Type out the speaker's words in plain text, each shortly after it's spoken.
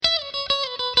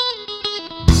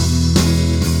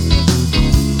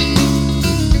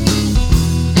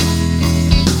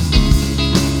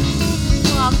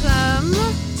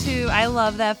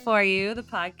Love That For You, the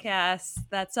podcast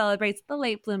that celebrates the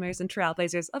late bloomers and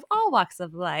trailblazers of all walks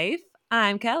of life.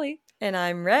 I'm Kelly. And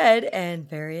I'm Red, and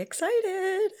very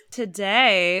excited.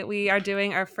 Today, we are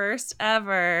doing our first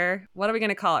ever, what are we going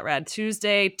to call it, Red?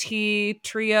 Tuesday Tea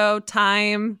Trio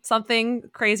Time, something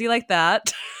crazy like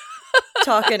that.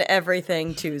 Talking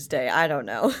everything Tuesday. I don't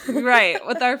know. Right.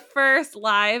 With our first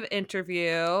live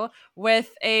interview with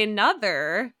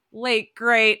another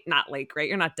not late great,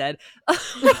 you're not dead.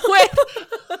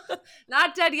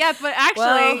 Not dead yet, but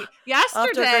actually yesterday.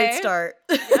 Off to a great start.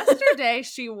 Yesterday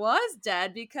she was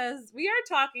dead because we are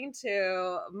talking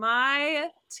to my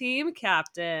team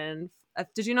captain.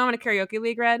 Did you know I'm in a karaoke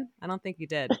league, Red? I don't think you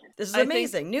did. This is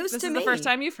amazing. News to me. This is the first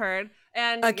time you've heard.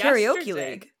 And a karaoke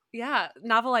league. Yeah,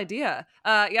 novel idea.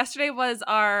 Yesterday was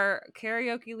our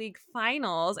karaoke league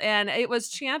finals, and it was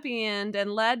championed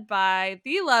and led by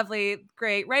the lovely,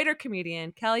 great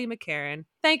writer-comedian Kelly McCarron.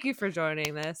 Thank you for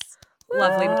joining this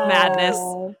lovely madness.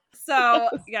 So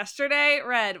yesterday,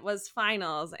 Red, was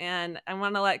finals, and I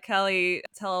want to let Kelly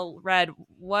tell Red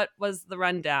what was the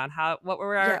rundown, what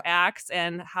were our acts,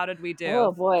 and how did we do?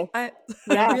 Oh boy, I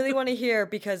really want to hear,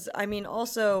 because I mean,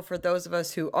 also for those of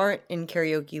us who aren't in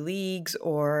karaoke leagues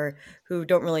or who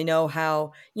don't really know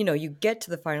how, you get to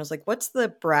the finals, like what's the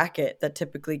bracket that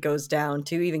typically goes down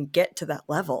to even get to that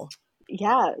level?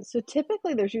 Yeah, so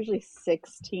typically there's usually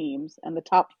 6 teams, and the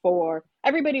top 4,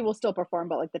 everybody will still perform,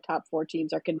 but like the top 4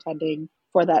 teams are contending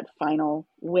for that final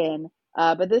win.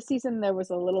 But this season there was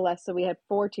a little less, so we had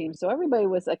 4 teams, so everybody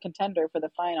was a contender for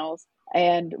the finals,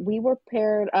 and we were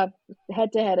paired up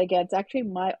head to head against actually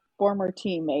my former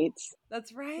teammates.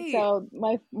 That's right. So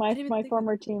my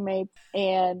former teammates,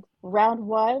 and round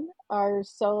 1, our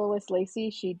soloist Lacey,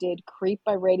 she did "Creep"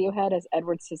 by Radiohead as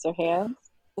Edward Scissorhands.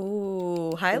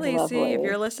 Ooh, hi Lacey, if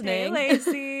you're listening. Hey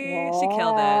Lacey. Yes. She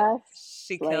killed it.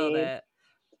 She killed it.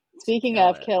 Speaking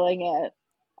of killing it,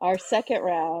 our second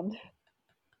round,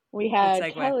 we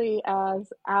had Kelly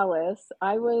as Alice.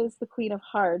 I was the Queen of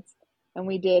Hearts, and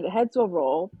we did Heads Will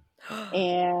Roll,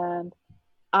 and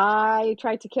I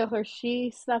tried to kill her.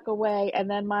 She snuck away,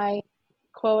 and then my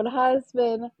quote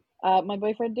husband, my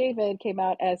boyfriend David, came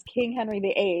out as King Henry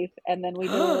VIII, and then we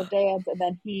did a little dance, and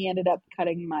then he ended up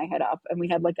cutting my head off, and we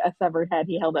had like a severed head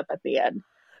he held up at the end.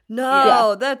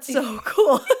 No, that's so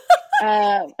cool.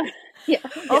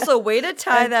 Also, way to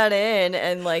tie that in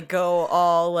and like go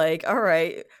all like, all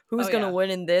right, who's gonna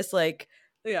win in this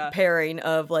pairing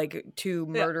of like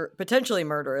 2 potentially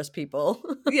murderous people?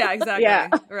 Yeah, exactly. Yeah.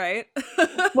 Right.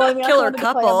 Well, killer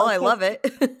couple. I love it.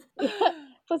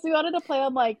 Plus, we wanted to play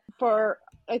on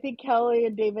I think Kelly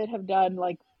and David have done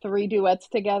like 3 duets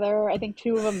together. I think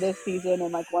 2 of them this season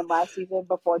and like 1 last season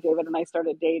before David and I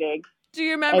started dating. Do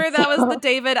you remember that was the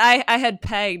David I had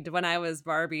pegged when I was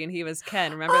Barbie and he was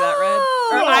Ken? Remember that, Red?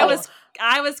 Or yeah.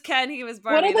 I was Ken, he was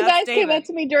Barbie. One of the guys David. came up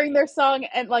to me during their song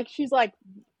and like she's like,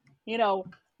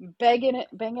 banging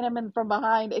him in from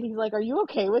behind, and he's like, "Are you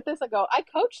okay with this?" I go, "I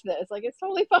coached this. Like, it's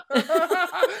totally fine."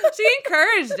 She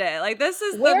encouraged it. Like, this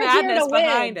is the madness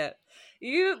behind it.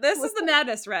 This is the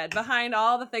madness, Red, behind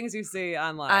all the things you see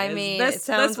online. I mean, it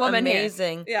sounds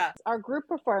amazing. Here. Yeah. Our group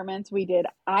performance, we did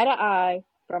Eye to Eye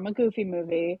from a Goofy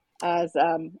movie as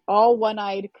all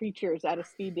one-eyed creatures at a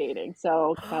speed dating.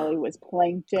 So Kelly was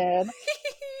Plankton.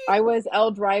 I was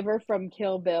Elle Driver from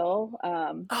Kill Bill.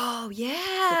 Oh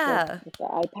yeah, with the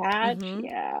eye patch. Mm-hmm.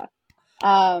 Yeah.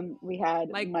 We had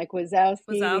Mike Wazowski.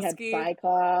 We had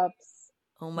Cyclops.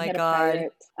 Oh my god.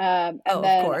 And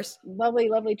then of course.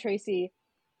 Lovely Tracy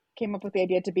came up with the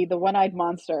idea to be the one-eyed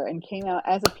monster and came out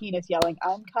as a penis yelling,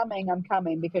 I'm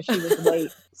coming," because she was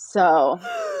late. So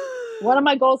one of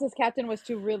my goals as captain was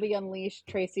to really unleash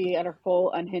Tracy at her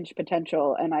full unhinged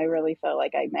potential, and I really felt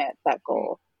like I met that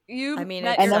goal. And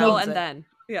then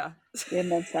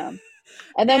some.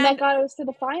 And then that got us to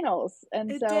the finals.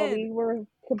 And so we were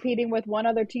competing with one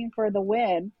other team for the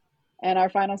win. And our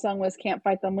final song was Can't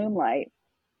Fight the Moonlight.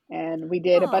 And we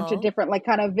did a bunch of different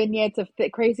kind of vignettes of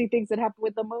crazy things that happened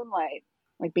with the moonlight.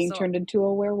 Like being turned into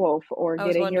a werewolf or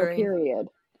getting your period.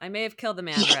 I may have killed a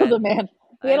man. Killed a man.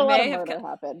 We had a lot of murder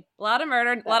happen. A lot of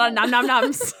murder, a lot of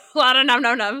num-num-nums. A lot of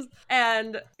num-num-nums.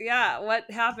 And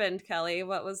what happened, Kelly?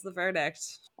 What was the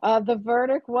verdict? The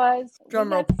verdict was...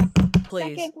 Drum roll,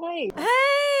 please. Second place.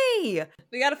 Hey!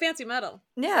 We got a fancy medal.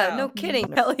 Yeah, no kidding.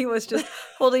 Kelly was just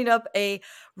holding up a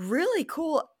really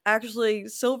cool, actually,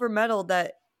 silver medal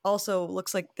that also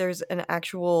looks like there's an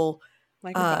actual...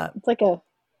 it's like a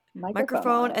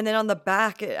microphone. And then on the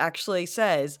back, it actually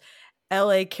says...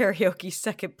 LA Karaoke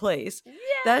second place. Yay!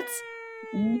 That's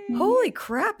holy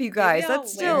crap, you guys.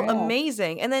 That's still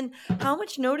amazing. And then how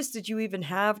much notice did you even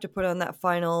have to put on that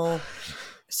final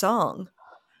song?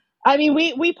 I mean,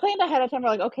 we planned ahead of time. We're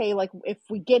like, okay, like if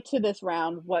we get to this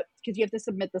round, what? Because you have to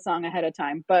submit the song ahead of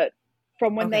time. But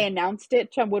from when they announced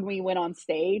it to when we went on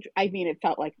stage, I mean, it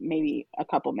felt like maybe a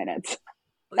couple minutes.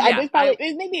 Yeah,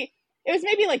 it was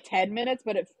maybe like 10 minutes,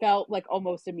 but it felt like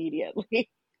almost immediately.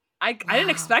 I didn't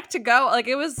expect to go. Like,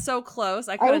 it was so close.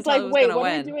 I couldn't tell like, who was wait, gonna what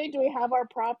win. are we doing? Do we have our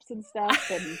props and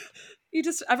stuff? And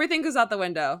everything goes out the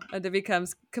window and it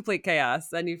becomes complete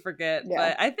chaos and you forget. Yeah.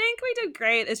 But I think we did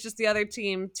great. It's just the other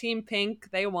team, Team Pink,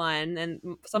 they won. And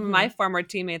some of my former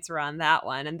teammates were on that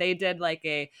one. And they did like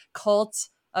a cult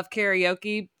of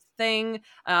karaoke thing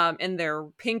in their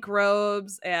pink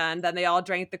robes. And then they all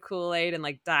drank the Kool-Aid and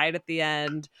like died at the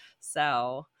end.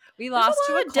 So we lost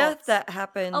to a cult. Death that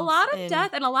happened. A lot of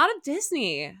death and a lot of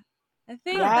Disney. I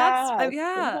think there's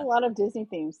a lot of Disney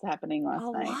themes happening last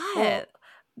night. Well,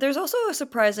 there's also a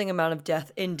surprising amount of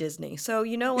death in Disney. So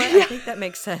you know what? I think that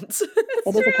makes sense.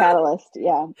 It is a catalyst.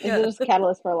 Yeah. It is a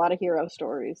catalyst for a lot of hero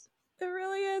stories. It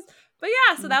really is. But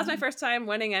yeah, so that was my first time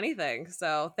winning anything.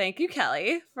 So thank you,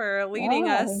 Kelly, for leading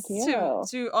us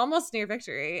to almost near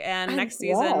victory. And next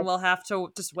season we'll have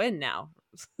to just win now.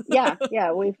 Yeah.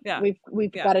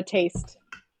 We've got a taste.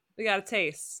 We got a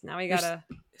taste. Now we gotta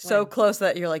so close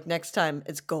that you're like, next time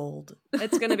it's gold.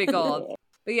 It's gonna be gold.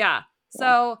 But yeah.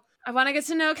 So I want to get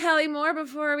to know Kelly more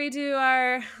before we do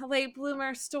our late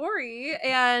bloomer story.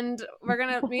 And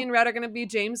me and Red are gonna be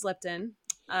James Lipton.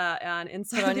 On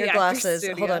inside Put on the your glasses.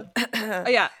 Studio. Hold on. Oh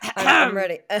yeah, I'm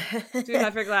ready. Do you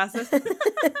have your glasses?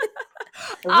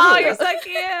 Oh, you're so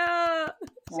cute.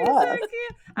 She's so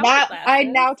cute. I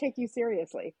now take you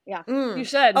seriously. Yeah, you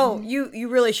should. Oh, you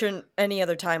really shouldn't any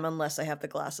other time unless I have the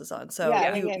glasses on. So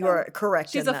you are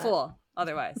correct. She's a fool.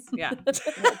 Otherwise, yeah.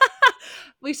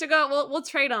 We should go. We'll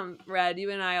trade them, Red.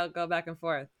 You and I will go back and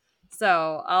forth.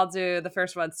 So I'll do the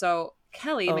first one. So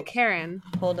Kelly McCarron.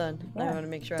 Hold on. I want to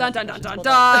make sure. Dun dun dun dun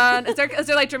dun. Is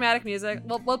there like dramatic music?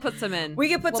 We'll put some in. We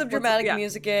can put some dramatic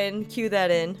music in. Cue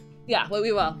that in. Yeah,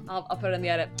 we will. I'll put it in the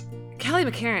edit. Kelly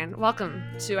McCarron, welcome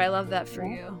to I Love That For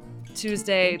You.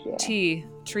 Tuesday tea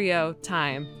trio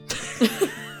time.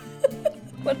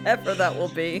 Whatever that will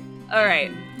be. All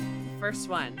right. First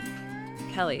one.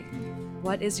 Kelly,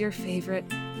 what is your favorite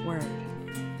word?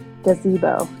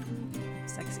 Gazebo.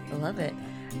 Sexy. I love it.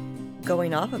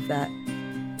 Going off of that,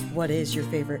 what is your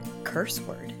favorite curse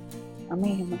word? I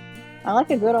mean, I like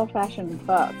a good old-fashioned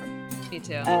fuck. Me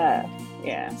too.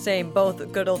 Yeah. Same,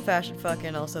 both good old-fashioned fuck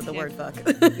and also the word fuck.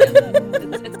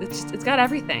 It's got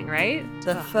everything, right?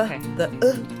 The the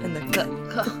and the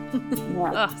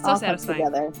Yeah. So satisfying.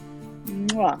 Together.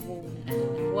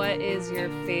 What is your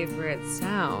favorite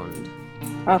sound?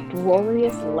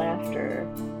 Uproarious laughter.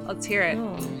 Let's hear it.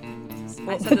 Oh.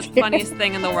 I said the funniest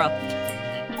thing in the world.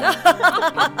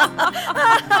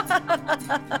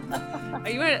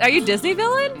 Are you Disney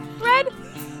villain, Red?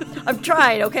 I'm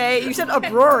trying, okay? You said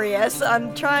uproarious.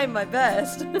 I'm trying my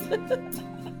best.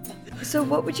 So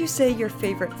what would you say your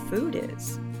favorite food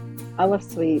is? I love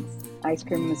sweets. Ice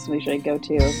cream is usually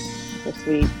go-to for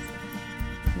sweets.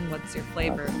 What's your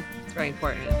flavor? It's very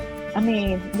important. I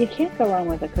mean, you can't go wrong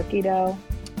with a cookie dough.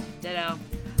 Ditto.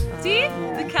 See?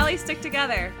 The Kellys stick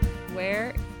together.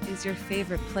 Where is your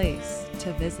favorite place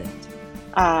to visit?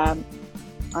 I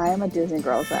am a Disney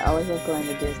girl, so I always love going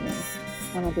to Disney.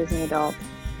 I'm a Disney adult.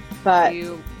 But are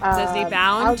you Disney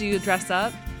bound? Do you dress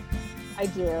up? I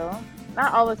do.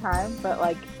 Not all the time, but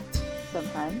like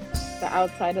sometimes. But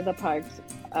outside of the parks,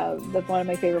 one of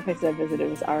my favorite places I visited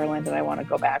was Ireland, and I want to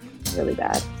go back really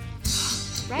bad.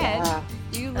 Red,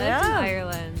 you lived in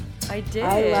Ireland. I did.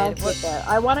 I loved it there.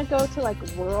 I want to go to like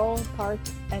rural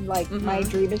parts, and like my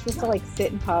dream is just to like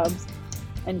sit in pubs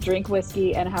and drink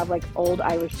whiskey and have like old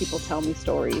Irish people tell me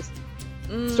stories.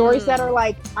 Stories that are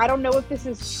like, I don't know if this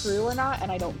is true or not, and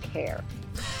I don't care.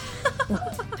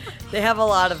 They have a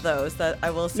lot of those, that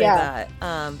I will say that.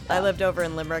 I lived over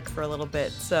in Limerick for a little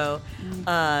bit, so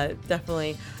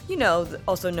definitely,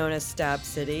 also known as Stab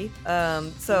City.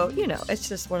 So, it's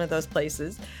just one of those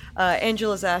places.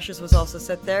 Angela's Ashes was also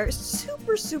set there.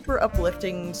 Super, super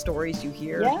uplifting stories you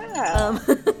hear. Yeah.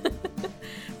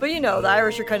 But, the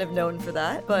Irish are kind of known for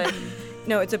that. But,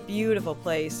 it's a beautiful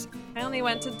place. I only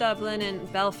went to Dublin and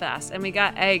Belfast, and we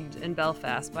got egged in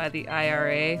Belfast by the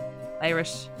IRA,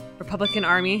 Irish Republican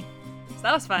Army. So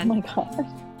that was fun. Oh my god.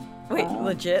 Wait,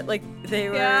 legit? Like they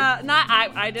were? Yeah,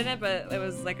 I didn't, but it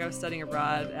was like I was studying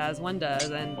abroad as one does,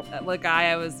 and the guy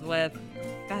I was with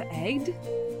got egged.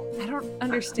 I don't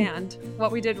understand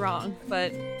what we did wrong,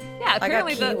 but yeah,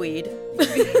 apparently I got kiwied.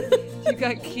 You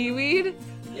got kiwied?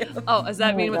 Yeah. Oh, does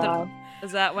that mean with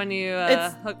Is that when you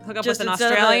hook up just with an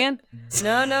instead of Australian?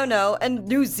 No. And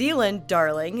New Zealand,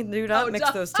 darling. Do not mix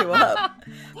those two up.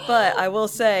 But I will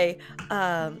say,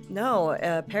 no,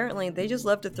 apparently they just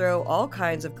love to throw all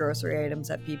kinds of grocery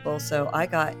items at people. So I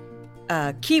got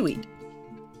kiwi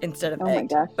instead of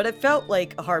egg. But it felt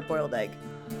like a hard-boiled egg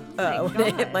when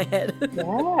it hit my head.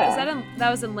 Yeah. That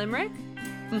was in Limerick?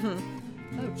 Mm-hmm.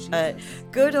 Oh, Jesus.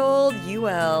 Good old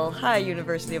UL. Hi,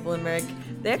 University of Limerick.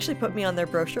 They actually put me on their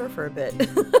brochure for a bit.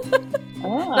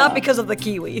 Not because of the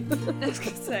kiwi. I was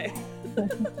going to say.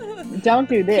 Don't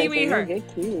do this. Kiwi her.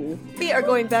 Get kiwi. We are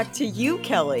going back to you,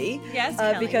 Kelly. Yes,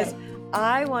 Kelly. Because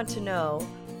I want to know,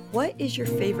 what is your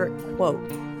favorite quote?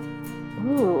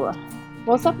 Ooh.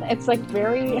 Well, something, it's like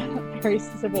very, very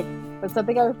specific, but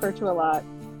something I refer to a lot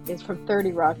is from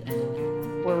 30 Rock,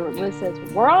 where Liz says,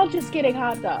 "We're all just getting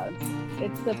hot dogs."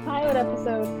 It's the pilot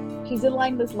episode. She's in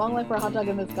line, this long line for a hot dog,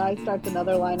 and this guy starts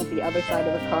another line at the other side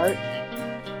of the cart.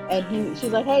 And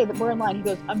she's like, "Hey, we're in line." He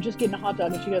goes, "I'm just getting a hot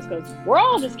dog." And she goes, "We're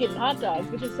all just getting hot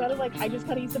dogs," which is sort of like, I just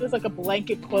kind of use it as like a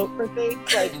blanket quote for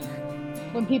things. Like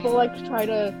when people like try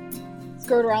to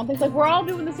skirt around things, like, we're all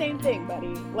doing the same thing,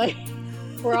 buddy. Like,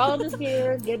 we're all just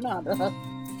here getting hot dogs.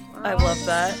 I love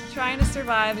that. Trying to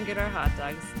survive and get our hot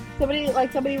dogs. Somebody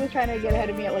was trying to get ahead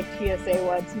of me at like TSA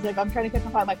once. He's like, "I'm trying to catch a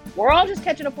flight." I'm like, "We're all just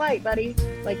catching a flight, buddy.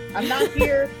 Like, I'm not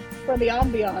here for the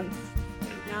ambiance."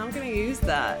 Now I'm gonna use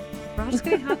that. We're all just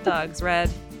getting hot dogs, Red.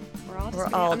 We're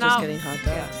all just getting hot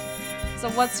dogs. Yeah. So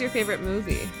what's your favorite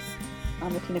movie?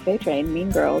 On the Tina Fey train,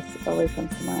 Mean Girls always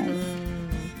comes to mind.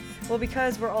 Well,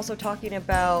 because we're also talking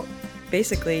about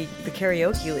basically the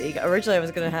karaoke league. Originally, I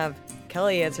was going to have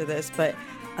Kelly answer this, but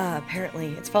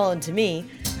apparently it's fallen to me.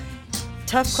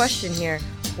 Tough question here.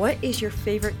 What is your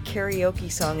favorite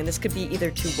karaoke song? And this could be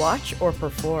either to watch or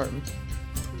perform.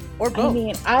 Or both. I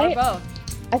mean, or both.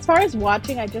 As far as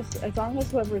watching, as long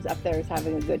as whoever's up there is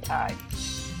having a good time.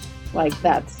 Like,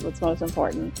 that's what's most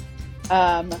important.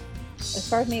 As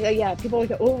far as me, people always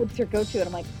go, "Oh, what's your go-to?" And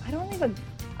I'm like,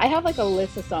 I have like a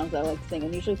list of songs I like to sing,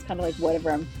 and usually it's kind of like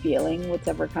whatever I'm feeling,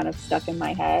 whatever kind of stuck in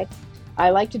my head. I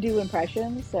like to do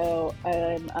impressions, so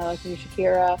I like to do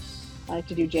Shakira. I like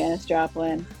to do Janis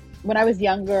Joplin. When I was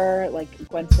younger, like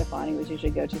Gwen Stefani was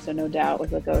usually go-to, so No Doubt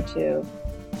was a go-to.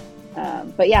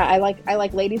 But yeah, I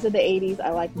like ladies of the 80s.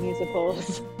 I like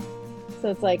musicals. So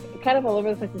it's like kind of all over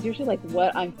the place. It's usually like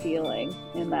what I'm feeling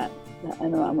in that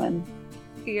moment.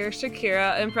 Your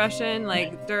Shakira impression,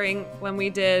 like during when we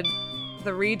did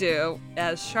the redo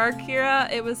as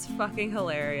Sharkira, it was fucking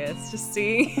hilarious. Just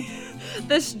seeing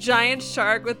this giant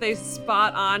shark with a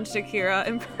spot-on Shakira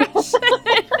impression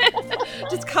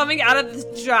just coming out of this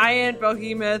giant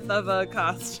behemoth of a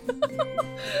costume.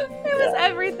 It was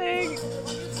everything.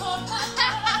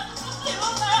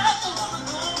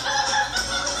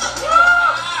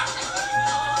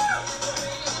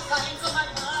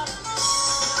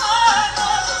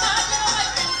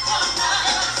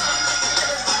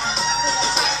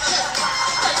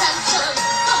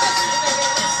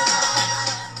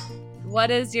 What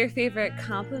is your favorite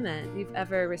compliment you've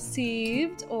ever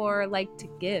received or like to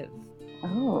give?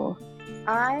 Oh,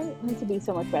 I need to be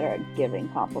so much better at giving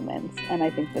compliments, and I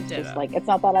think that's just like, it's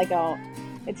not that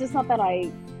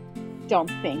I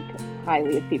don't think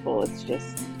highly of people. It's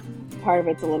just part of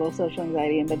it's a little social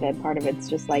anxiety, and then part of it's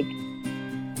just like,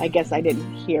 I guess I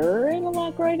didn't hear it a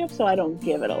lot growing up, so I don't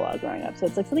give it a lot growing up. So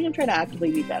it's like something I'm trying to actively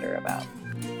be better about.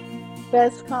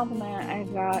 Best compliment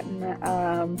I've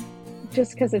gotten,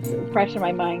 just because it's fresh in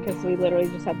my mind, because we literally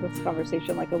just had this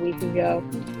conversation like a week ago.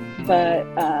 But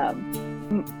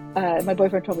my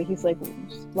boyfriend told me, he's like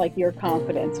your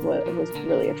confidence was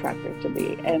really attractive to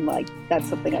me, and like that's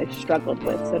something I struggled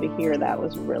with. So to hear that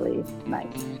was really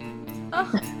nice. Oh,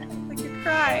 like you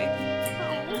cry.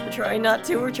 We're trying not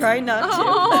to. Oh.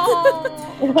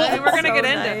 I mean, we're gonna get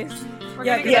into.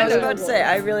 I was about to say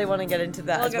I really want to get into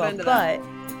that as well, but.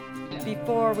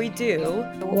 Before we do,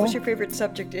 what was your favorite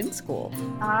subject in school?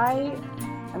 I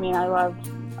mean, I loved,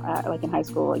 like in high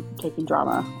school, like taking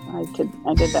drama. I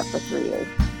did that for 3 years.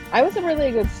 I was a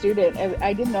really good student.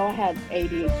 I didn't know I had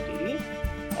ADHD.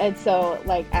 And so,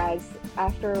 like,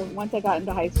 once I got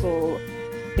into high school,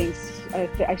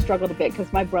 I struggled a bit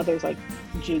because my brother's, like,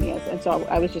 genius. And so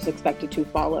I was just expected to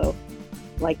follow,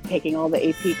 like, taking all the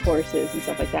AP courses and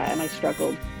stuff like that. And I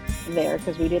struggled there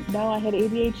because we didn't know I had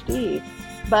ADHD.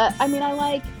 But, I mean, I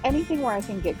like anything where I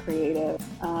can get creative.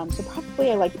 So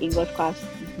probably I like English class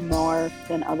more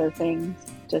than other things,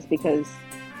 just because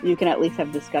you can at least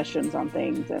have discussions on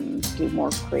things and do more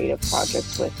creative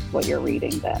projects with what you're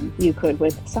reading than you could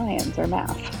with science or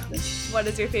math. What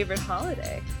is your favorite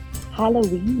holiday?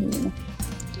 Halloween.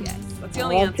 Yes, that's the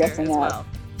only answer as well.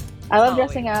 I love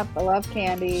dressing up. I love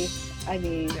candy. I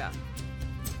mean,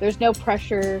 there's no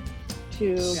pressure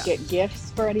to get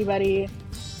gifts for anybody.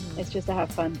 It's just a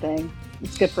have fun thing.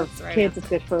 It's good for kids. It's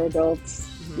good for adults.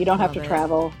 You don't have to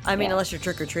travel. I mean, unless you're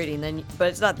trick-or-treating, but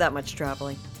it's not that much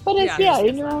traveling. But it's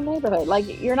in your own neighborhood.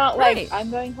 Like, you're not like,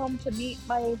 I'm going home to meet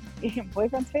my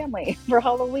boyfriend's family for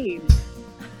Halloween.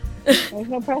 There's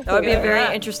no pressure. That would be a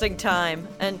very interesting time.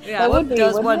 And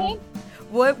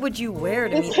what would you wear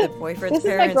to meet the boyfriend's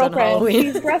parents on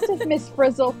Halloween? She's dressed as Miss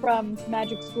Frizzle from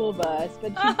Magic School Bus,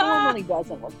 but she normally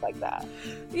doesn't look like that.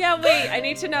 Yeah, wait. I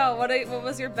need to know what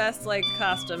was your best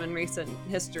costume in recent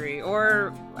history,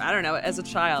 or I don't know, as a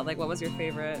child. Like, what was your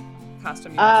favorite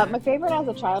costume? My favorite as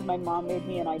a child, my mom made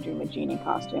me an I Dream a Genie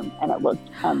costume, and it looked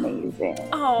amazing.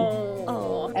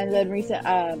 Oh. And then recent,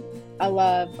 I'm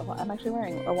actually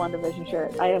wearing a WandaVision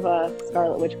shirt. I have a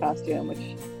Scarlet Witch costume,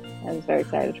 which I was very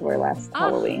excited to wear last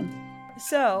Halloween.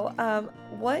 So,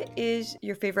 what is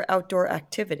your favorite outdoor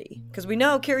activity? Because we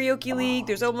know karaoke league,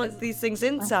 there's almost these things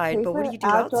inside, but what do you do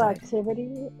outside?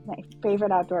 My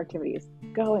favorite outdoor activity is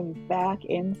going back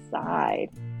inside.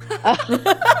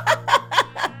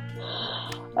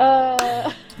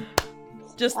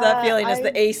 Just that feeling as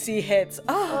the AC hits.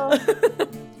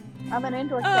 I'm an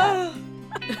indoor cat.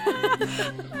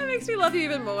 That makes me love you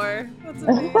even more. That's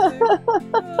amazing.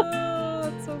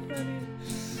 That's so funny.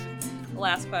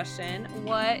 Last question.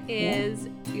 What is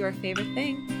your favorite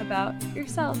thing about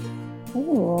yourself?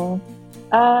 Ooh.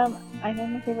 I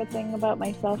think my favorite thing about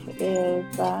myself is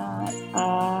that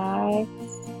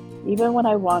even when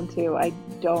I want to, I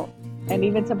don't, and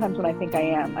even sometimes when I think I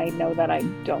am, I know that I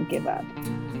don't give up.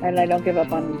 And I don't give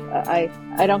up on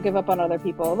I don't give up on other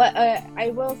people.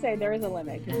 I will say there is a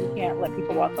limit, because you can't let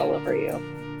people walk all over you.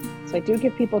 So I do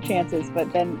give people chances,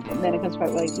 but then it comes to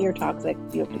like, you're toxic,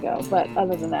 you have to go. But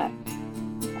other than that,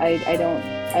 I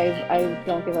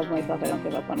don't give up on myself. I don't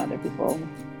give up on other people.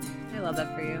 I love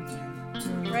that for you.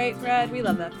 Right, Red? We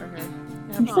love that for her.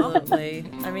 Absolutely.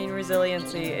 I mean,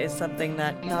 resiliency is something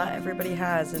that not everybody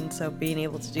has, and so being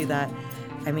able to do that,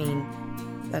 I mean,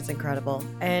 that's incredible.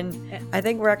 And I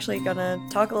think we're actually going to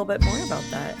talk a little bit more about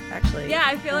that, actually. Yeah,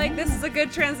 I feel like this is a good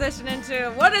transition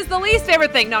into what is the least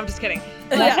favorite thing? No, I'm just kidding.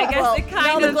 I guess it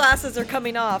kind of... Now the glasses are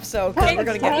coming off, so we're going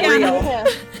to get real.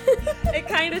 It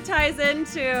kind of ties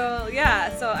into,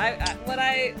 so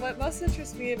what most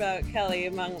interests me about Kelly,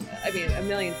 a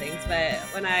million things, but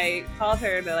when I called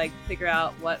her to figure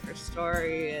out what her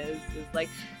story is I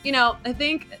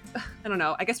think, I don't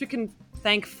know, I guess we can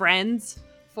thank Friends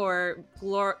for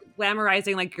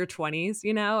glamorizing your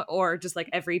 20s, or just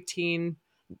every teen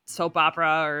soap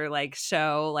opera or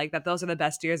show, that those are the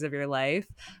best years of your life.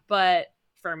 But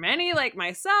for many like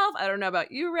myself, I don't know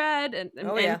about you, Red, and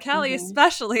Kelly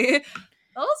especially,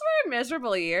 those were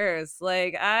miserable years.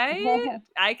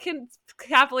 I can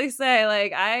happily say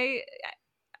I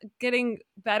getting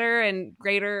better and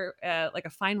greater like a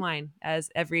fine wine as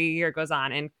every year goes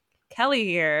on. And Kelly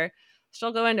here,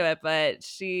 she'll go into it, but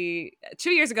she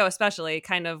 2 years ago especially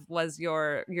kind of was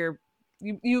you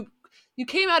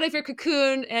came out of your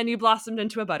cocoon and you blossomed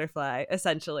into a butterfly,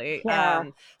 essentially.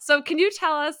 So can you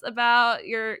tell us about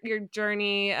your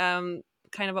journey, kind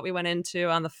of what we went into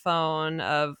on the phone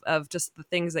of just the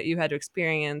things that you had to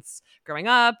experience growing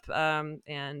up,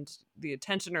 and the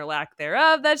attention or lack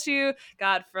thereof that you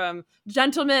got from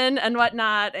gentlemen and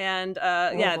whatnot, and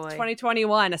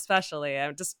 2021 especially.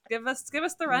 Just give us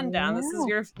the rundown. This is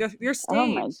your stage. Oh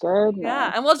my goodness.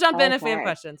 Yeah, and we'll jump in if we have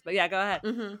questions. But yeah, go ahead.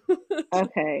 Mm-hmm.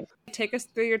 Okay. Take us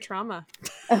through your trauma.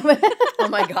 Oh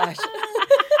my gosh.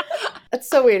 It's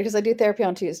so weird because I do therapy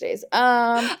on Tuesdays.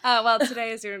 Well,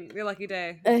 today is your lucky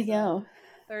day. Yeah.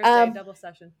 Thursday double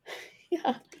session.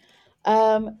 Yeah.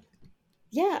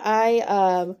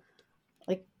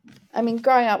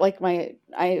 Growing up, my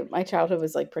childhood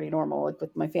was pretty normal,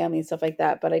 with my family and stuff like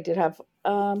that. But I did have,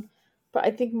 but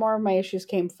I think more of my issues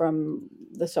came from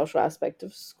the social aspect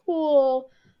of school,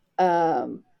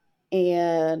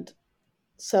 and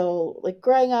so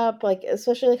growing up,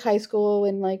 especially high school,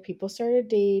 when people started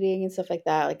dating and stuff like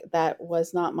that, that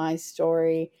was not my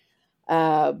story.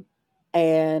 And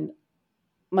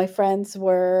my friends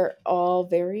were all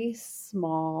very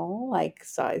small,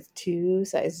 size 2,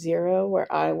 size 0,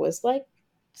 where I was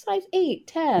size 8,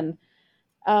 10,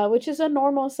 which is a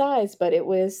normal size, but it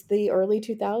was the early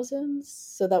 2000s.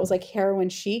 So that was heroin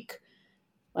chic.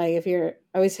 I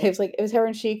always say it was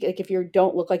heroin chic. If you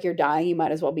don't look like you're dying, you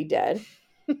might as well be dead.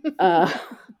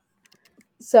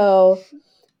 So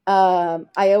I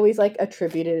always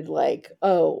attributed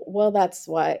oh, well, that's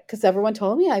why, because everyone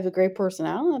told me I have a great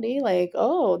personality,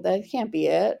 oh, that can't be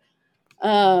it.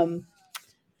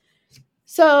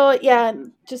 So yeah,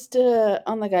 just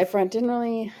on the guy front, didn't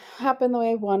really happen the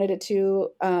way I wanted it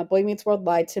to. Boy Meets World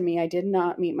lied to me. I did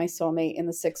not meet my soulmate in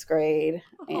the 6th grade,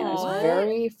 and I was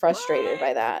very frustrated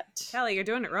by that. Kelly, you're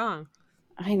doing it wrong.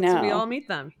 I know. So we all meet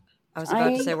them. I was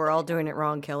about to say we're all doing it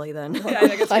wrong, Kelly. Then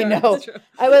I know.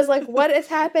 I was like, "What is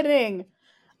happening?"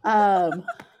 Where's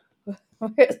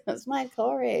my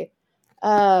Corey?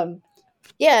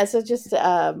 Yeah. So just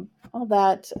all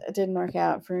that didn't work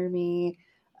out for me.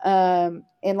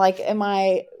 And like in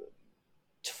my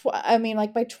my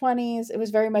 20s, it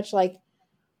was very much like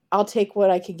I'll take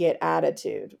what I could get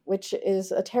attitude, which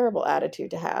is a terrible attitude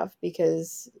to have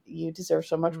because you deserve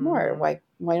so much more. Why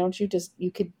don't you just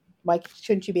why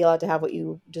shouldn't you be allowed to have what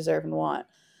you deserve and want?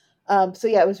 So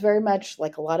yeah, it was very much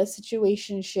like a lot of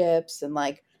situationships and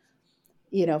like,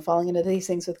 falling into these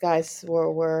things with guys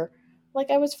were like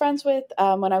I was friends with.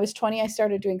 When I was 20, I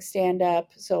started doing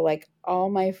stand-up. So like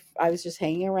I was just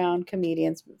hanging around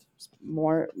comedians,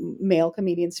 more male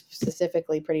comedians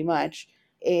specifically, pretty much.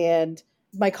 And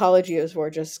my college years were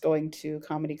just going to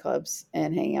comedy clubs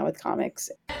and hanging out with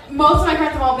comics. Most of my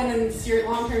friends have all been in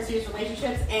long-term serious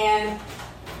relationships, and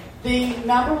the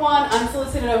number one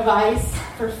unsolicited advice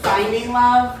for finding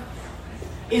love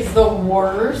is the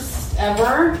worst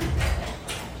ever.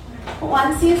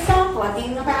 Once you stop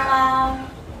looking for love,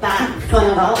 that's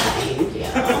when it'll find you.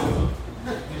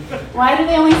 Why do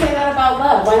they only say that about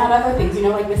love? Why not other things?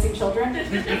 Like missing children? I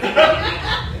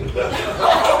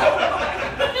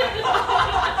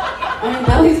mean,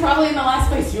 Billy's probably in the last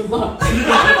place you looked. Think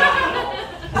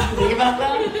about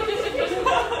that?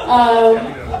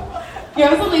 Yeah,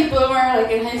 I was a late bloomer,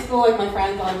 like in high school, like my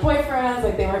friends all had boyfriends,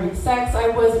 like they were having sex. I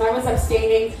was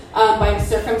abstaining by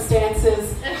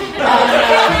circumstances.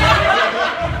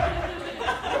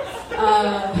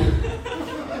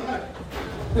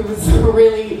 It was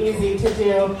really easy to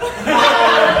do.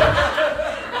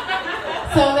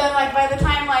 So then, like, by the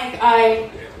time, like, I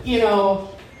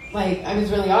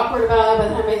was really awkward about it. By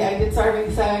the time I did start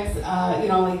having sex,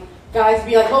 like, guys would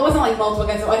be like, well, it wasn't like multiple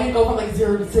guys, so I didn't go from like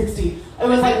 0 to 60. It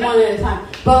was like one at a time.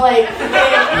 But like, like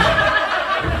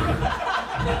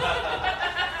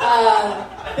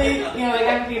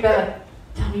I would be the,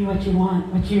 tell me what you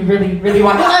want, what you really, really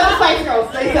want. Well, that was Spice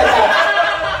Girls. They said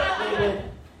that.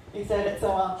 They said it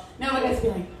so well. No, but guys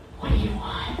would be like, what do you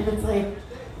want? And it's like,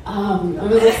 I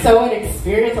was like so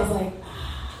inexperienced. I was like,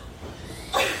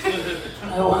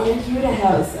 I wanted you to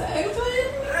have sex with me.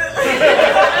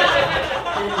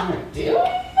 And we're doing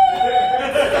it.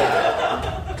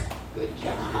 Good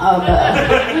job.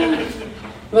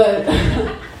 But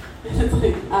it's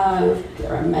like, is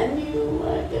there a menu I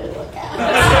could look at?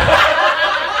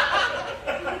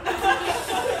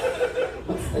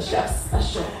 What's the chef's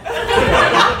special?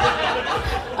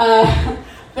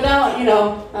 But now,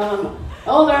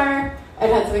 older,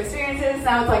 I've had some experiences.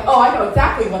 Now it's like, oh, I know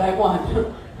exactly what I want.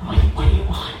 What do you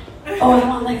want? Oh, I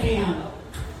want like a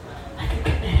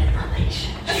committed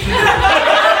relationship.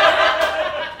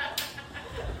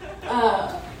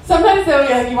 Sometimes though,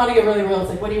 you want to get really real. It's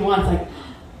like, what do you want? It's like,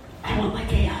 I want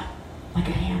like a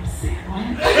ham sandwich.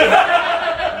 And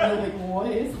they're like,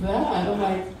 what is that? I'm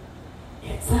like,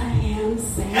 it's a ham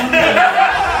sandwich.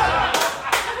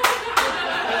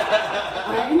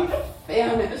 I'm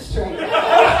famished right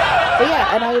now. But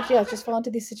yeah, and I would just fall into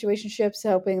these situationships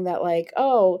hoping that like,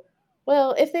 oh,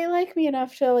 well, if they like me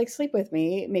enough to like sleep with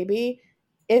me, maybe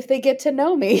if they get to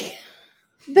know me,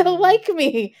 they'll like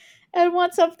me and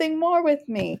want something more with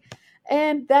me.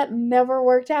 And that never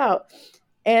worked out.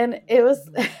 And it was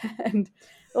and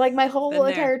like my whole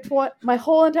entire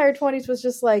 20s was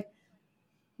just like,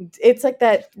 it's like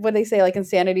that what they say, like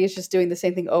insanity is just doing the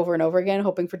same thing over and over again,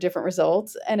 hoping for different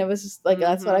results. And it was just like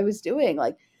that's what I was doing.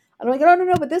 Like I'm like,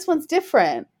 no, but this one's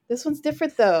different. This one's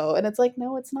different though. And it's like,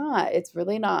 no, it's not. It's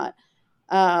really not.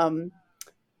 I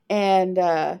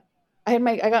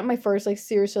got my first like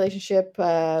serious relationship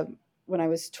when I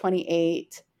was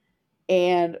 28,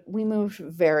 and we moved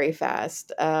very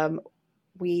fast.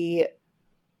 We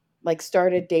like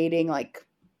started dating like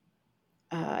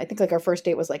I think like our first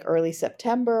date was like early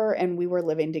September, and we were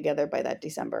living together by that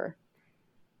December.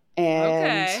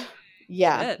 And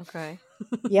yeah, okay,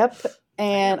 yep.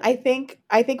 And I think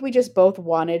we just both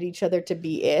wanted each other to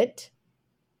be it.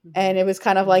 And it was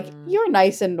kind of like, you're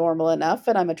nice and normal enough,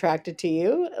 and I'm attracted to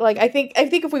you. Like, I think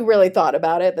if we really thought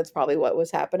about it, that's probably what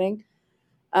was happening.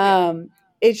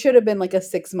 It should have been like a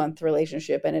 6-month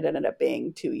relationship, and it ended up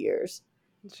being 2 years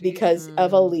because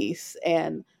of a lease.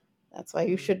 And that's why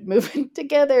you should move in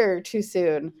together too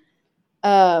soon.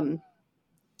 Yeah.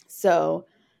 So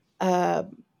I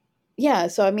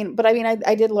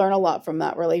did learn a lot from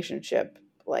that relationship.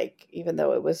 like, even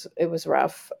though it was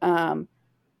rough.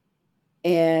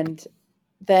 And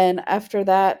then after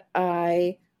that,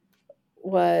 so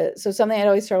something I'd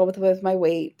always struggled with my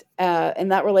weight. In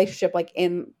that relationship, like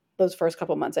in those first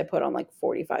couple months, I put on like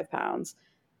 45 pounds.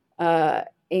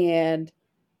 And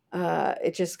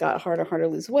it just got harder and harder to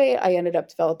lose weight. I ended up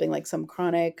developing like some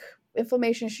chronic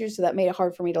inflammation issues, so that made it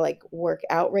hard for me to like work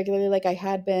out regularly like I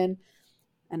had been,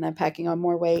 and I'm packing on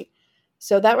more weight.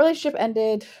 So that relationship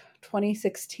ended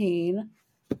 2016,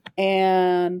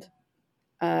 and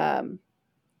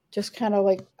just kind of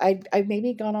like I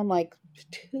maybe gone on like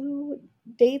 2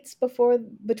 dates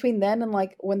between then and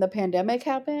like when the pandemic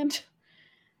happened.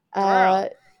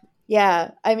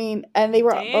 Yeah, I mean, and they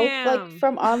were both like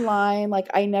from online. Like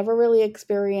I never really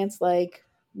experienced like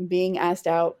being asked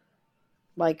out,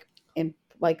 like in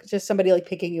like just somebody like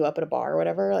picking you up at a bar or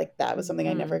whatever. Like that was something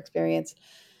I never experienced.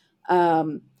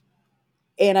 And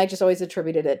I just always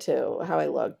attributed it to how I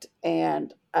looked.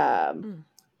 And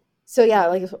so yeah,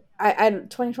 like I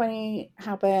 2020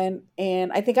 happened,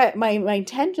 and I think my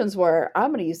intentions were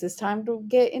I'm going to use this time to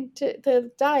get into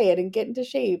the diet and get into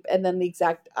shape, and then the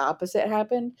exact opposite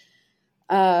happened.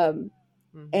 And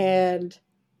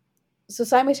so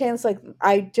simultaneously, like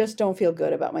I just don't feel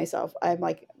good about myself. I'm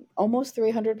like almost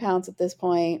 300 pounds at this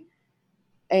point,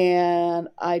 and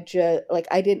I just like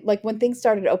I didn't like when things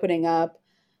started opening up.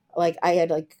 Like I had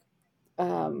like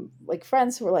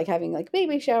friends who were like having like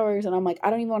baby showers, and I'm like, I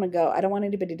don't even want to go. I don't want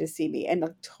anybody to see me. And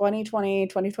like 2020,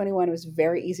 2021, it was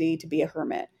very easy to be a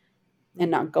hermit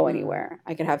and not go anywhere.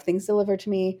 I could have things delivered to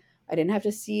me. I didn't have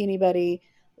to see anybody.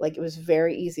 Like it was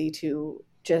very easy to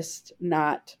just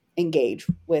not engage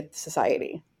with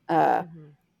society.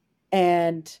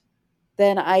 And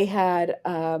then I had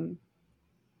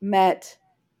met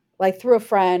like through a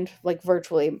friend, like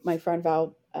virtually, my friend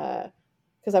Val,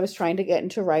 because I was trying to get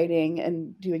into writing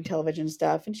and doing television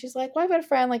stuff. And she's like, well, I've got a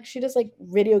friend, like she does like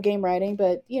video game writing,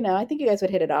 but you know, I think you guys would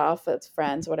hit it off. It's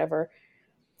friends, whatever.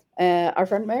 Our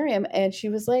friend Miriam, and she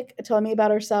was like telling me about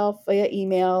herself via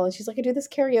email. And she's like, I do this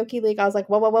karaoke league. I was like,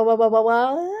 what?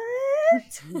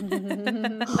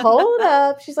 Hold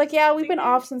up. She's like, yeah, we've been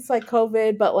off since like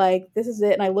COVID, but like this is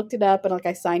it. And I looked it up, and like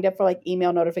I signed up for like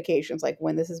email notifications, like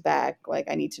when this is back, like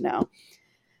I need to know.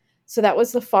 So that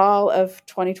was the fall of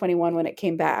 2021 when it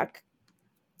came back,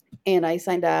 and I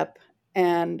signed up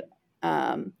and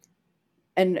joined,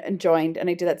 and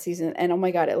I did that season, and oh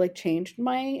my god, it like changed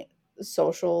my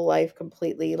social life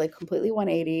completely, like completely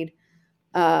 180'd.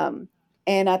 And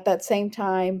at that same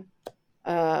time,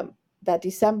 that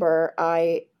December,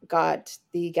 I got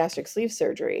the gastric sleeve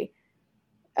surgery.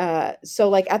 So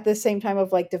like at the same time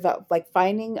of like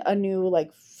finding a new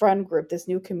like friend group, this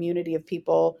new community of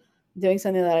people doing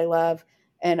something that I love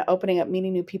and opening up,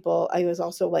 meeting new people, I was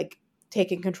also like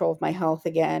taking control of my health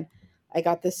again. I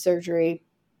got this surgery,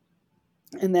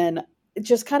 and then it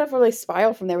just kind of really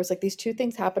spiraled from there. It was like these two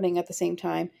things happening at the same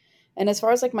time. And as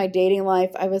far as like my dating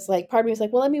life, I was like, part of me was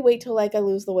like, well, let me wait till like I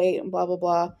lose the weight and blah, blah,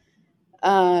 blah.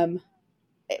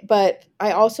 But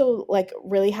I also like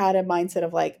really had a mindset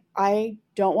of like, I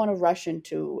don't want to rush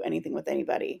into anything with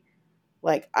anybody.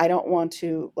 Like, I don't want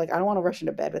to rush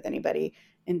into bed with anybody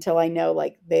until I know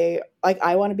like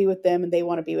I want to be with them and they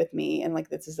want to be with me. And like,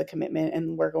 this is a commitment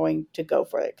and we're going to go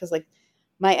for it. Cause like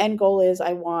my end goal is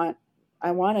I want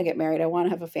to get married. I want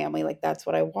to have a family. Like that's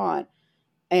what I want.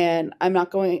 And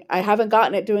I haven't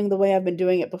gotten it doing the way I've been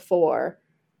doing it before.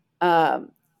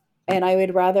 And I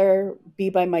would rather be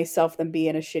by myself than be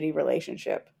in a shitty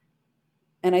relationship.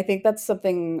 And I think that's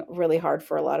something really hard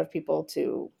for a lot of people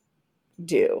to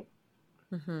do.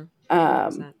 100%.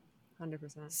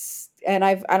 And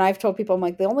I've told people, I'm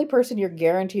like, the only person you're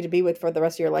guaranteed to be with for the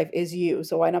rest of your life is you.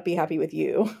 So why not be happy with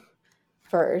you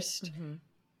first?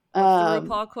 What's the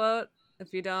RuPaul quote?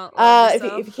 If you don't love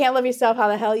yourself, if you can't love yourself, how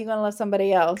the hell are you gonna love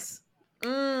somebody else?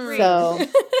 So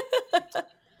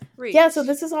yeah, so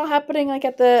this is all happening like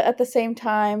at the same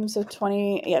time. So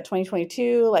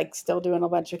 2022, like still doing a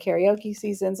bunch of karaoke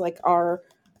seasons. Like our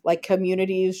like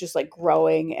community is just like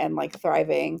growing and like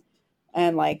thriving.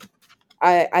 And like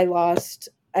I lost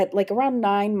at like around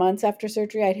 9 months after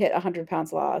surgery, I'd hit 100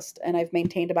 pounds lost, and I've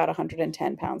maintained about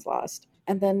 110 pounds lost.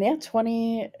 And then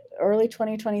early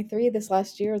 2023, this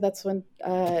last year, that's when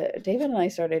David and I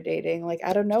started dating. Like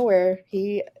out of nowhere,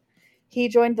 he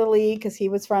joined the league because he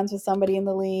was friends with somebody in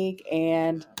the league,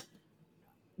 and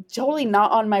totally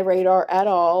not on my radar at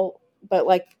all. But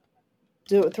like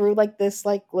through like this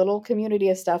like little community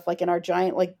of stuff, like in our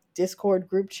giant like Discord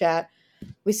group chat,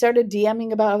 we started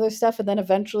DMing about other stuff, and then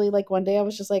eventually like one day I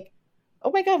was just like,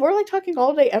 oh my god, we're like talking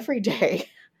all day every day.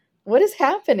 What is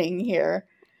happening here?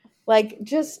 Like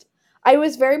just I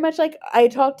was very much like, I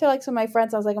talked to like some of my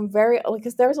friends. I was like, I'm very,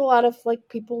 because there's a lot of like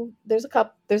people, there's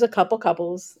a couple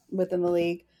couples within the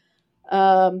league.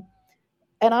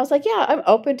 And I was like, yeah, I'm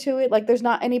open to it. Like, there's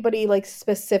not anybody like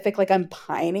specific, like I'm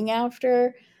pining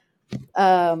after.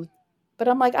 But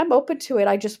I'm like, I'm open to it.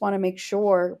 I just want to make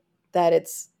sure that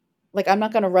it's like, I'm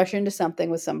not going to rush into something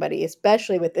with somebody,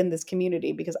 especially within this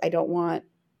community, because I don't want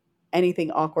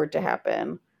anything awkward to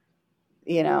happen.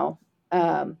 You know,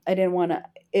 I didn't want to,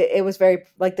 it was very,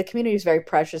 like, the community is very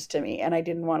precious to me, and I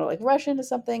didn't want to like rush into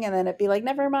something and then it'd be like,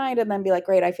 never mind. And then be like,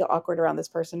 great, I feel awkward around this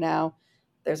person now.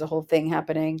 There's a whole thing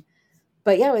happening.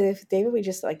 But yeah, with David, we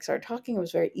just like started talking. It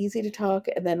was very easy to talk.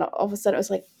 And then all of a sudden it was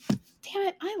like, damn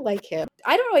it, I like him.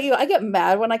 I don't know about you. I get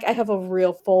mad when like I have a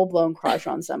real full blown crush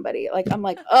on somebody. Like, I'm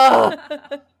like, oh,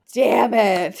 damn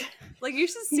it. Like, you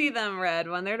should see them, Red,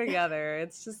 when they're together.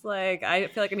 It's just like, I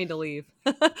feel like I need to leave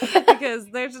because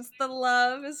there's just, the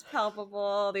love is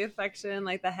palpable, the affection,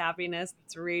 like the happiness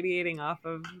that's radiating off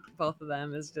of both of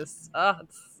them is just,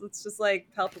 it's just like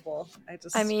palpable.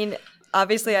 I mean,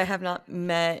 obviously I have not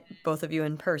met both of you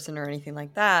in person or anything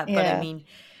like that, but I mean,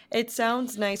 it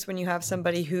sounds nice when you have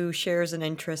somebody who shares an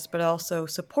interest but also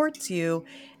supports you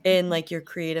in like your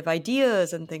creative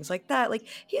ideas and things like that. Like,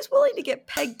 he's willing to get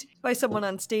pegged by someone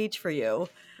on stage for you.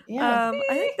 Yeah.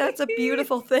 I think that's a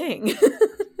beautiful thing.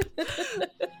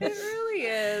 It really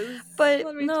is. But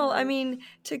no, I mean,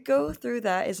 to go through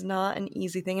that is not an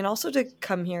easy thing. And also to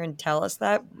come here and tell us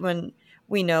that when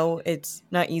we know it's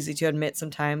not easy to admit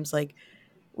sometimes, like,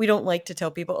 we don't like to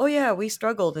tell people, oh yeah, we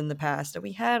struggled in the past and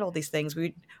we had all these things.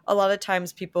 A lot of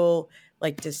times people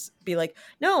like to be like,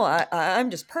 no, I'm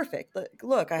just perfect.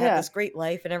 Look, I have this great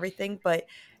life and everything. But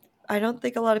I don't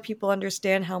think a lot of people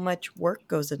understand how much work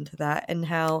goes into that and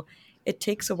how it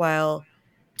takes a while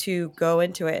to go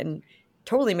into it. And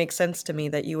totally makes sense to me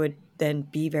that you would then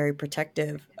be very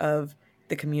protective of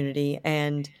the community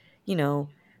and, you know,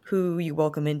 who you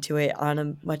welcome into it on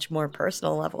a much more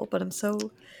personal level. But I'm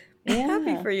so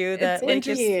happy for you that I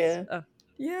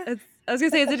was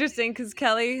gonna say, it's interesting because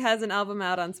Kelly has an album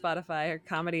out on Spotify, her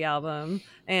comedy album,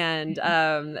 and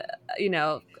you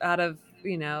know, out of,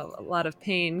 you know, a lot of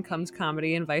pain comes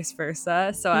comedy and vice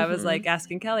versa. So I was like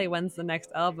asking Kelly, when's the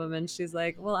next album? And she's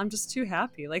like, well, I'm just too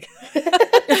happy. Like,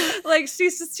 like,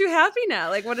 she's just too happy now.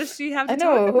 Like, what does she have to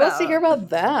talk about? Who wants to hear about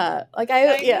that? Like,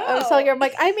 I was telling her, I'm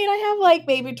like, I mean, I have like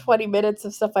maybe 20 minutes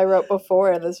of stuff I wrote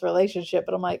before in this relationship,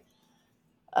 but I'm like,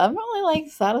 I'm really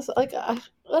like satisfied. Like, yeah,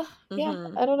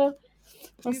 I don't know.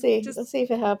 We'll see. Let's see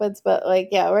if it happens. But like,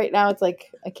 yeah, right now it's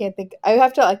like I can't think. I'll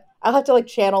have to like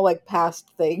channel like past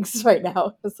things right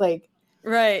now. It's like,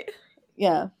 right,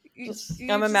 yeah.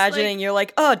 I'm imagining you're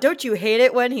like, oh, don't you hate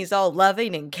it when he's all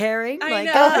loving and caring? My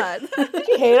God, don't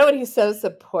you hate it when he's so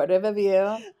supportive of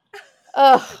you?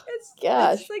 Oh,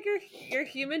 gosh. It's like your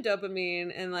human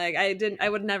dopamine, and like I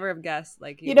would never have guessed.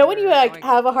 Like, you know when you like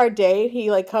have a hard day,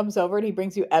 he like comes over and he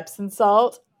brings you Epsom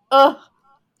salt. Ugh.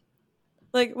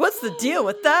 Like, what's the deal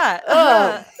with that?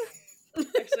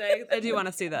 Actually, I do want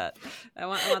to see that. I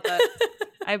want that.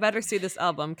 I better see this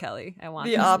album, Kelly. I want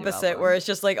the opposite, where it's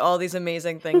just like all these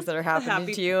amazing things that are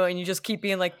happening to you, and you just keep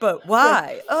being like, but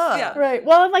why? Yeah. Right.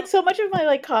 Well, and like so much of my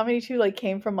like comedy too, like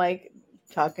came from like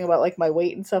talking about like my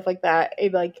weight and stuff like that.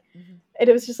 And like, and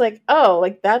it was just like, oh,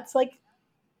 like that's like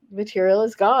material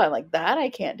is gone. Like that I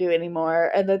can't do anymore.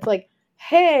 And it's like,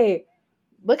 hey,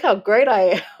 look how great I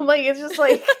am. Like, it's just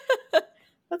like,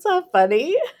 that's not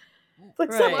funny. It's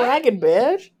like, stop bragging,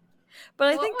 bitch. But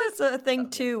I think that's a thing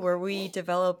too, where we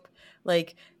develop,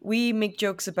 like, we make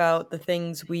jokes about the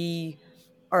things we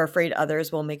are afraid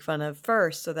others will make fun of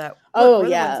first, so that we're the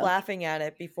ones laughing at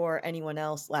it before anyone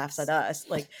else laughs at us.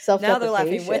 Like, now they're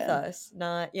laughing with us,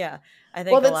 not I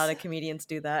think a lot of comedians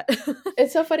do that.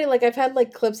 It's so funny. Like, I've had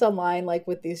like clips online like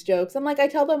with these jokes, and like I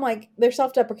tell them like they're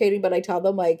self-deprecating, but I tell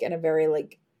them like in a very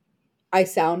like I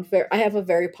have a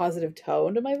very positive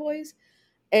tone to my voice.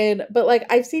 But like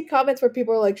I've seen comments where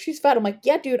people are like, she's fat. I'm like,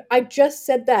 yeah, dude, I just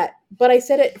said that, but I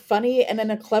said it funny and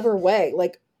in a clever way.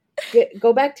 Like,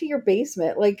 go back to your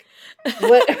basement. Like,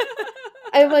 what?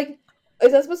 I'm like,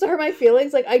 is that supposed to hurt my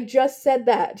feelings? Like, I just said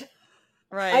that.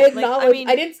 Right. I acknowledge.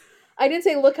 Like, I didn't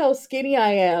say, look how skinny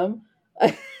I am.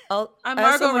 I'm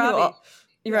Margot Robbie.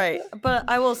 Right. But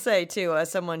I will say too,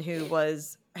 as someone who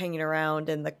was hanging around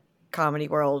in the comedy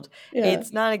world,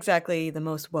 it's not exactly the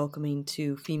most welcoming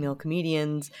to female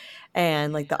comedians,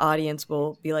 and like the audience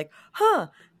will be like, huh,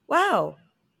 wow,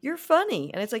 you're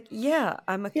funny, and it's like, yeah,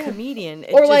 I'm a comedian.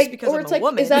 It's just because I'm a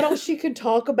woman. Is that all she could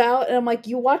talk about? And I'm like,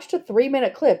 you watched a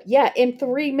 3-minute clip. Yeah, in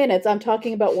 3 minutes I'm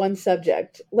talking about one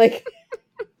subject. Like,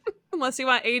 Unless you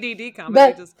want ADD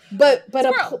comedy,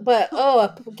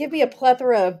 give me a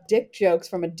plethora of dick jokes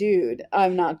from a dude.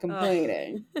 I'm not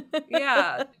complaining.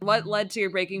 Yeah. What led to your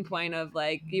breaking point of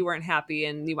like you weren't happy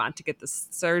and you want to get this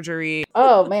surgery?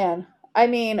 Oh man, I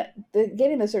mean,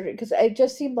 getting the surgery because it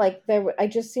just seemed like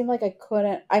I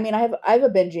couldn't. I mean, I have a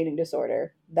binge eating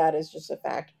disorder. That is just a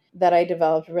fact that I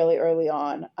developed really early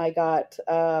on. I got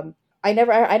I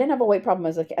didn't have a weight problem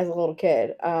as a little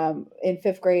kid. In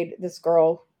 5th grade, this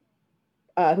girl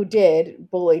who did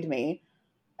bullied me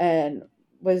and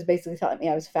was basically telling me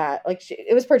I was fat. Like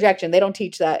it was projection. They don't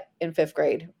teach that in 5th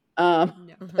grade.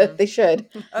 But they should.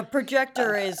 A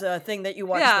projector is a thing that you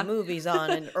watch the movies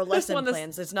on or lesson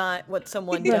plans. It's not what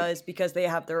someone does because they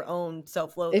have their own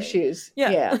self-loathing issues.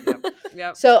 Yeah.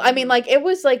 Yep. So I mean, like it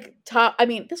was like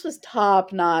this was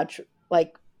top notch,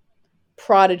 like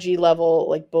prodigy level,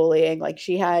 like bullying. Like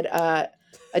she had a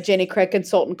Jenny Craig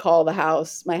consultant call my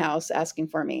house asking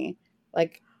for me.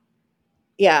 Like,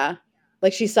 yeah,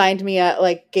 like she signed me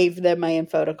like gave them my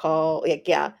info to call. Like,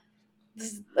 yeah.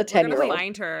 A 10-year-old. We're gonna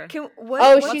find her.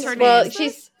 What's her name?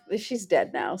 She's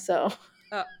dead now. So.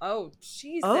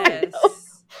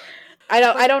 Jesus.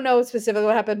 I don't know specifically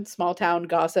what happened. Small town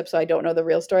gossip, so I don't know the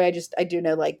real story. I do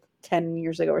know like 10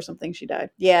 years ago or something she died.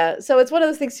 Yeah. So it's one of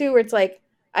those things too where it's like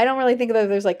I don't really think that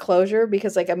there's like closure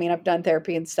because like I mean I've done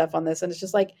therapy and stuff on this and it's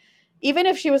just like even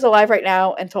if she was alive right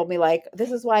now and told me like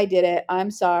this is why I did it, I'm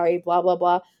sorry, blah blah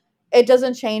blah. It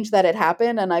doesn't change that it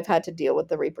happened and I've had to deal with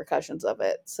the repercussions of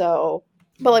it. So,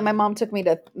 but like my mom took me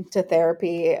to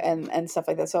therapy and stuff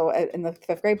like that. So in the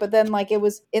 5th grade, but then like it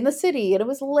was in the city and it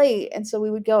was late. And so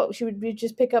we'd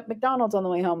just pick up McDonald's on the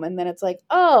way home. And then it's like,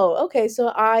 oh, okay.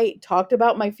 So I talked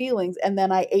about my feelings and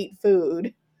then I ate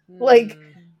food. Like,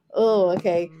 oh,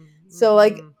 okay. So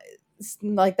like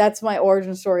that's my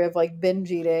origin story of like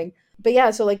binge eating. But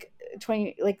yeah, so like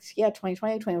 2020,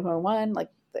 2021, like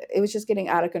it was just getting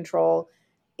out of control.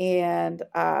 And,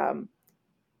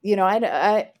 you know, I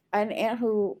had an aunt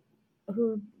who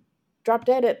dropped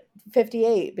dead at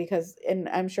 58 and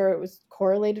I'm sure it was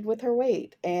correlated with her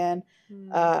weight. And,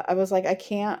 I was like, I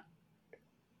can't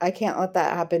let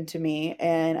that happen to me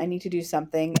and I need to do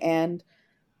something. And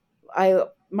I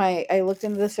looked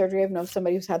into the surgery. I've known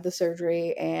somebody who's had the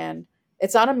surgery and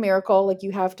it's not a miracle. Like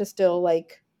you have to still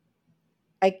like,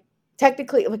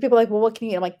 technically, like people are like, well, what can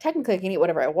you eat? I'm like, technically I can eat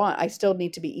whatever I want. I still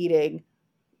need to be eating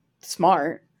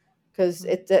smart because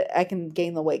I can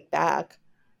gain the weight back.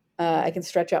 I can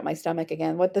stretch out my stomach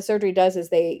again. What the surgery does is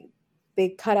they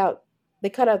cut out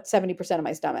 70% of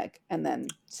my stomach and then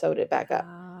sewed it back up.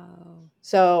 Wow.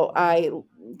 So I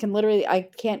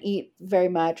can't eat very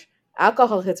much.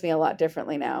 Alcohol hits me a lot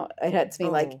differently now. It hits me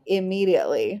like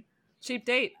immediately. Cheap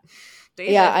date.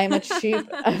 David. Yeah, I'm a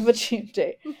cheap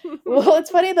date. Well, it's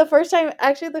funny. I guess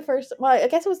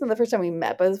it wasn't the first time we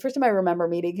met, but it was the first time I remember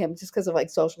meeting him just because of like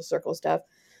social circle stuff.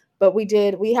 But we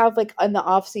have like in the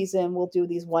off season, we'll do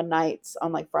these one nights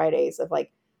on like Fridays of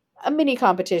like a mini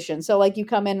competition. So like you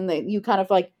come in and you kind of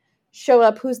like show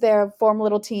up who's there, form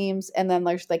little teams, and then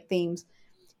there's like themes.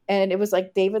 And it was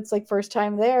like David's like first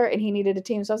time there and he needed a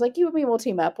team. So I was like, you and me will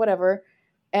team up, whatever.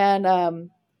 And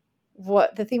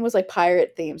what the theme was like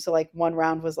pirate theme. So like one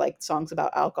round was like songs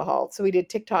about alcohol. So we did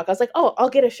TikTok. I was like, oh, I'll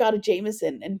get a shot of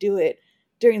Jameson and do it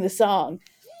during the song.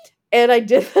 And I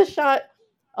did the shot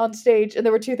on stage. And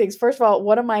there were two things. First of all,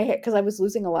 one of my hair, because I was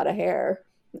losing a lot of hair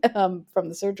from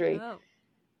the surgery. Oh.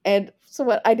 And so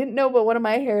what I didn't know, but one of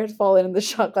my hair had fallen in the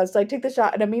shot glass. So I take the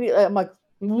shot and immediately I'm like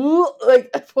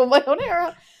I pull my own hair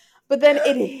out. But then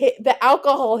the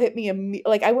alcohol hit me.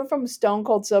 Like I went from stone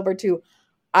cold sober to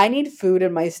I need food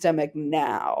in my stomach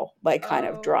now, like kind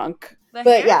of drunk. The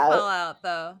hair fell out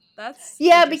though. That's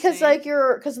because like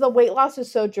because the weight loss is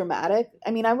so dramatic.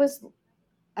 I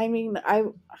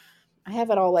have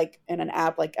it all like in an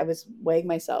app. Like I was weighing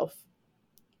myself.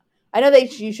 I know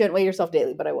that you shouldn't weigh yourself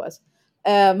daily, but I was.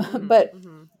 But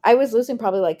I was losing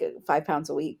probably like 5 pounds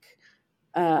a week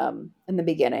in the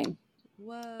beginning.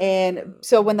 Whoa. And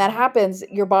so when that happens,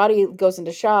 your body goes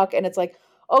into shock and it's like,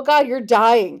 oh God, you're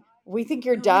dying. We think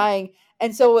you're dying.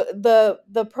 And so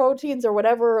the proteins or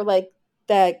whatever like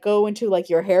that go into like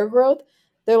your hair growth,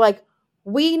 they're like,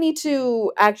 we need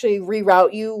to actually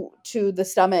reroute you to the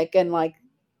stomach and like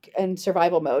in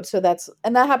survival mode. So that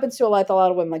happens to a lot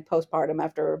of women like postpartum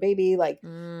after a baby, like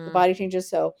the body changes.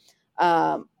 So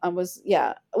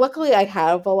luckily I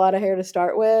have a lot of hair to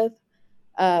start with.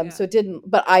 So it didn't,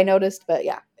 but I noticed, but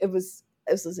yeah, I was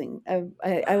losing,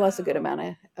 I lost a good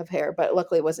amount of hair, but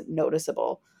luckily it wasn't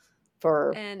noticeable.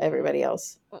 for And everybody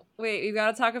else. wait, you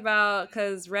got to talk about,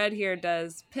 because Red here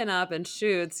does pinup and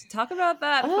shoots. Talk about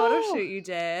that photo shoot you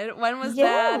did. When was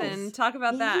that? And talk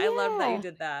about that. I love that you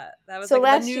did that. That was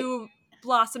like the new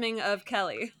blossoming of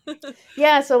Kelly.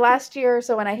 Yeah, so last year,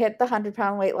 so when I hit the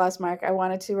 100-pound weight loss mark, I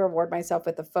wanted to reward myself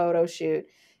with a photo shoot.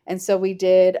 And so we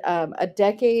did a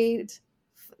decade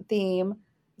theme.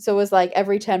 So it was like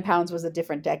every 10 pounds was a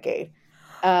different decade.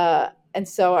 And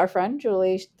so our friend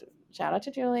Julie, shout out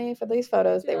to Julie for these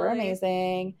photos. They were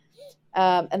amazing.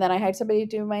 And then I hired somebody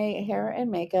to do my hair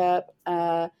and makeup.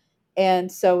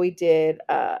 And so we did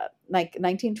like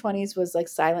 1920s was like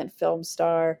silent film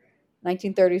star.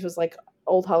 1930s was like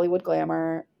old Hollywood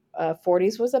glamour.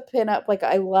 40s was a pinup. Like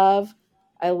I love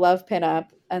pinup.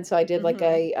 And so I did like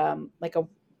a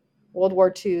World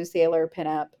War II sailor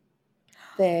pinup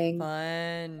thing.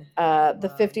 Fun.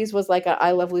 The 50s was like a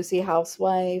I Love Lucy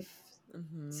housewife.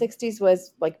 60s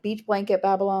was like Beach Blanket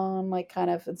Babylon, like kind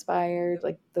of inspired,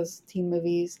 like those teen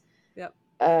movies. Yep.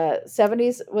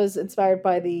 70s was inspired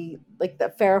by the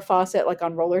Farrah Fawcett like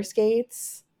on roller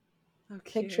skates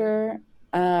picture.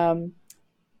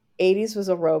 80s was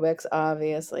aerobics,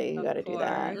 obviously. You got to do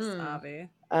that.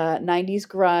 90s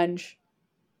grunge.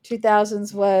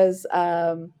 2000s was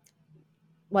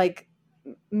like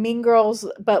Mean Girls,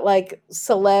 but like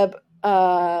celeb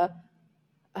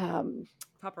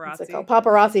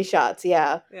paparazzi shots.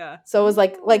 Yeah. So it was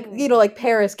like like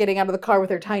Paris getting out of the car with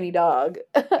her tiny dog.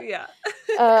 Yeah.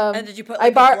 And did you put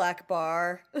like a black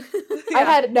bar? I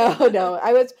had no.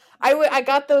 I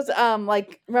got those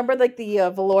like remember like the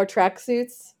velour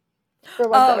tracksuits.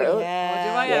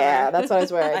 Yeah, that's what I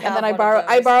was wearing. And then I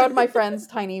borrowed my friend's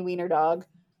tiny wiener dog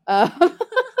for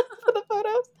the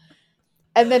photos.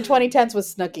 And then 2010s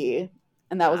was Snooki.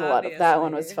 And that was a lot of that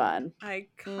one was fun.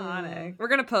 Iconic. We're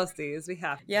gonna post these. We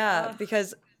have to. Yeah,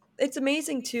 because it's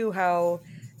amazing too how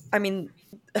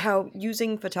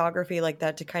using photography like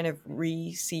that to kind of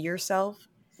re-see yourself.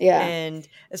 Yeah. And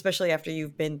especially after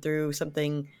you've been through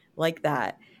something like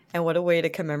that. And what a way to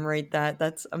commemorate that.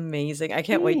 That's amazing. I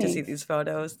can't wait to see these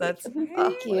photos. That's cute.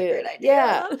 Great idea.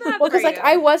 Yeah. Well, because like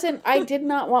I did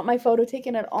not want my photo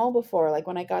taken at all before. Like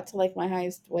when I got to like my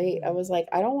highest weight, I was like,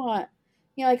 I don't want,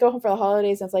 I go home for the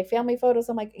holidays and it's like family photos.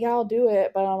 I'm like, yeah, I'll do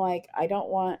it. But I'm like,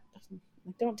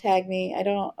 don't tag me. I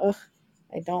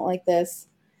don't like this.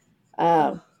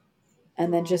 And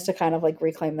then just to kind of like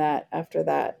reclaim that after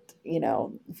that,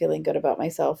 feeling good about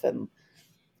myself and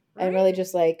really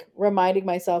just like reminding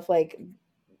myself like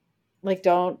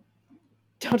don't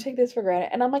take this for granted.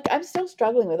 And I'm like, I'm still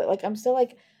struggling with it. Like, I'm still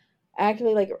like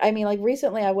actually like, I mean, like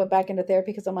recently I went back into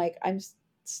therapy because I'm like, I'm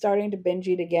starting to binge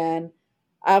eat again.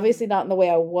 Obviously not in the way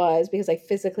I was because I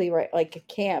physically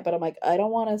can't, but I'm like, I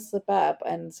don't want to slip up.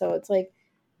 And so it's like,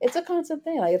 it's a constant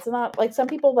thing. Like, it's not like some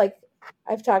people like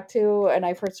I've talked to, and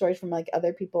I've heard stories from like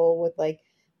other people with like,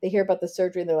 they hear about the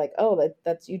surgery and they're like, oh,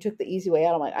 that's, you took the easy way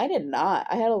out. I'm like, I did not.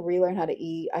 I had to relearn how to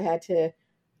eat.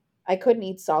 I couldn't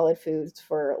eat solid foods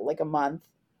for like a month.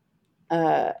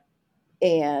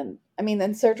 And I mean,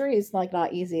 then surgery is like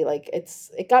not easy. Like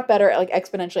it got better like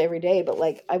exponentially every day, but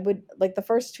like I would like the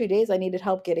first 2 days I needed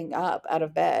help getting up out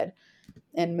of bed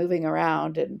and moving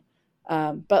around. And,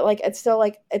 but like, it's still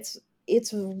like, it's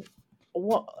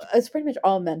pretty much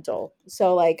all mental.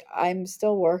 So like, I'm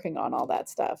still working on all that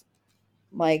stuff.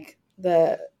 Like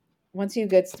once you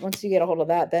get a hold of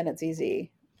that, then it's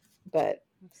easy, but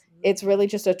it's really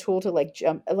just a tool to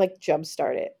jump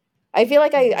start it. I feel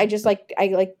like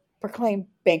I proclaim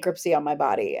bankruptcy on my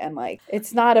body, and like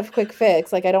it's not a quick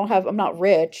fix. Like I'm not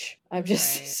rich. I'm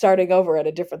just starting over at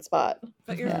a different spot.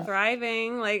 But you're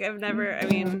thriving. Like I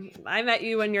mean, I met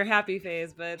you in your happy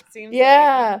phase, but it seems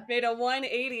like you made a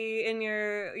 180 in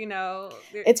your,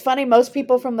 It's funny. Most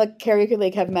people from the karaoke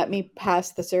league have met me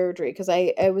past the surgery because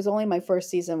it was only my first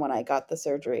season when I got the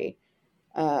surgery.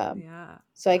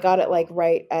 So I got it like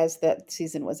right as that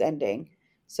season was ending.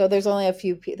 So there's only a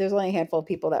handful of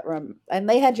people that and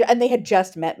they had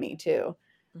just met me too.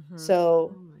 Mm-hmm.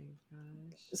 So, oh my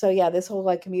gosh. So yeah, this whole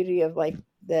like community of like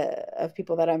of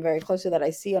people that I'm very close to that I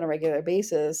see on a regular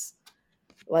basis,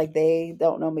 like they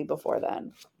don't know me before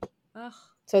then. Ugh.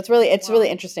 So it's really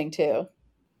interesting too.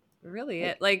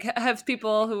 Really, like have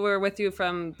people who were with you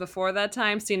from before that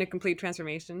time seen a complete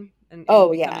transformation and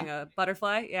becoming a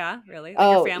butterfly? Yeah, really. Like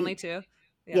your family too.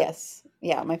 Yeah. Yes,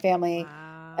 yeah, my family.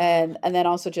 Wow. And then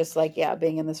also just like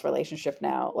being in this relationship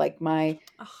now, like my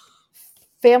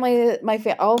family,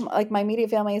 all like my immediate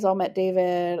family has all met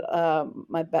David.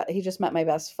 He just met my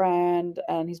best friend,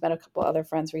 and he's met a couple other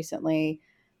friends recently,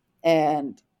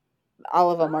 and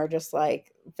all of them are just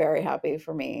like very happy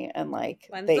for me, and like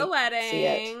when's they the wedding? see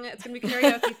it. It's gonna be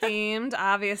karaoke themed,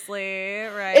 obviously,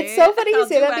 right? It's so funny you I'll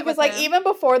say that duet because with like him. even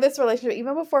before this relationship,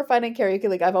 even before finding karaoke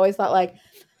league, I've always thought like,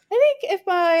 I think if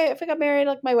I got married,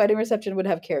 like my wedding reception would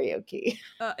have karaoke.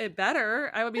 It better.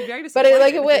 I would be very But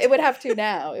disappointed. it would have to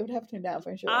now. It would have to now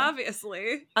for sure.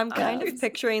 Obviously. I'm kind of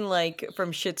picturing like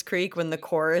from Schitt's Creek when the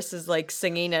chorus is like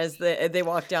singing as they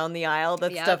walk down the aisle.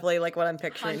 That's definitely like what I'm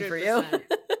picturing 100%. For you.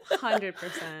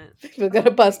 100%. We're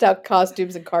gonna bust out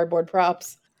costumes and cardboard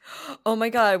props. Oh my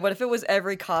god, what if it was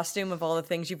every costume of all the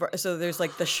things you brought? So there's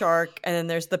like the shark, and then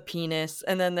there's the penis,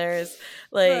 and then there's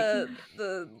like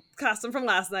the costume from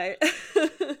last night.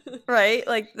 Right?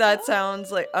 Like that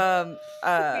sounds like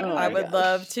I would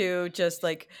love to just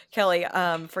like Kelly,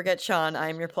 forget Sean,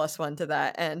 I'm your +1 to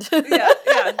that. And yeah.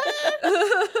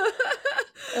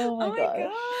 Oh my god.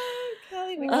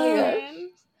 Kelly McCarron.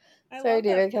 Sorry,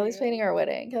 David. Kelly's planning our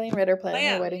wedding. Kelly and Red are planning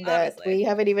our wedding that we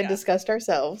haven't even discussed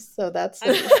ourselves. So that's.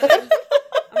 I'm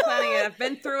planning it. I've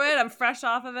been through it. I'm fresh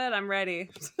off of it. I'm ready.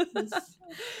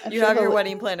 You have your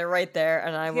wedding planner right there,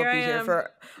 and I will be here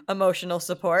for emotional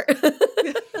support.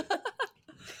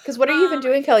 Because what are you even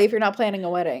doing, Kelly, if you're not planning a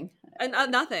wedding? And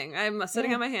nothing. I'm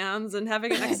sitting on my hands and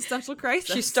having an existential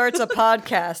crisis. She starts a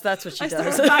podcast. That's what she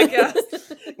does. Start a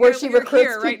podcast where she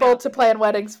recruits people to plan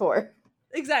weddings for.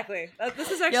 Exactly. This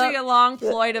is actually a long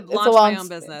ploy to launch my own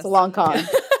business. It's a long con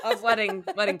of wedding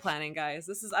planning, guys.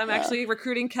 I'm actually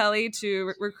recruiting Kelly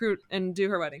to recruit and do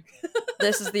her wedding.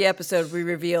 This is the episode we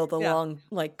reveal the long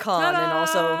like con. Ta-da! And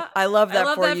also I love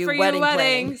that for you wedding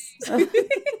weddings.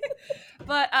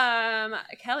 But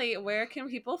Kelly, where can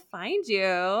people find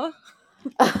you?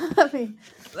 I mean,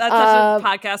 that's such a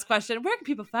podcast question. Where can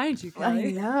people find you,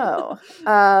 Kelly? I know.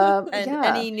 And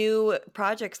any new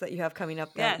projects that you have coming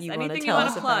up that you want to tell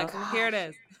us about? Here it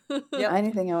is. Yep.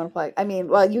 Anything I want to plug. I mean,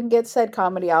 well, you can get said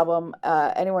comedy album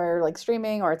anywhere like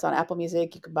streaming, or it's on Apple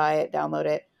Music. You can buy it, download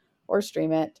it, or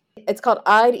stream it. It's called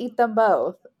I'd Eat Them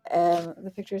Both. And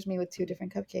the picture is me with 2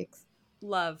 different cupcakes.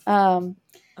 Love.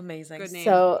 Amazing. Good name.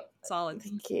 So solid.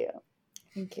 Thank you.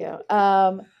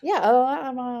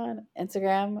 I'm on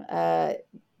Instagram.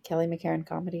 Kelly McCarron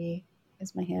Comedy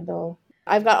is my handle.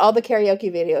 I've got all the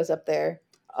karaoke videos up there,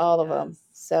 all of them.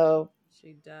 So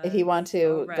if you want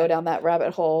to go down that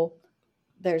rabbit hole,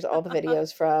 there's all the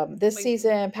videos from this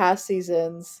season, past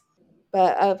seasons.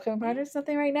 But upcoming projects,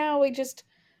 nothing right now. We just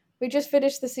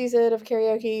finished the season of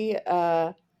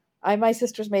karaoke. I'm my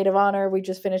sister's maid of honor. We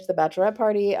just finished the bachelorette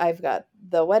party. I've got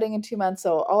the wedding in 2 months.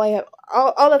 So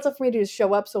all that's left for me to do is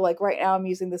show up. So like right now I'm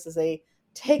using this as a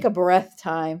take a breath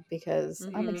time because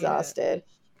I'm exhausted.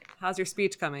 How's your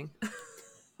speech coming?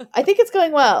 I think it's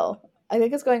going well.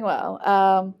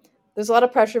 There's a lot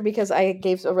of pressure because I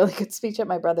gave a really good speech at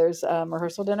my brother's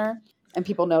rehearsal dinner, and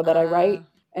people know that I write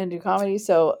and do comedy.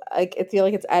 So I feel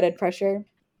like it's added pressure.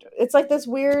 It's like this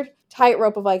weird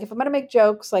tightrope of like, if I'm going to make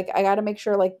jokes, like I got to make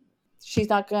sure like she's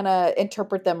not going to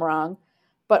interpret them wrong.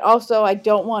 But also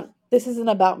this isn't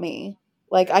about me.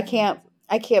 Like I can't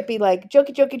be like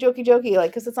jokey,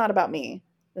 like, cause it's not about me.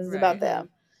 This is about them.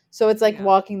 So it's like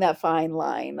walking that fine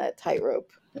line, that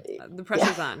tightrope. The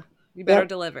pressure's on. You better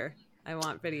deliver. I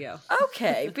want video.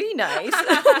 Okay, be nice.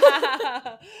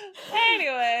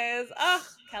 Anyways,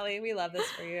 Kelly, we love this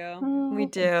for you. We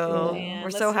do.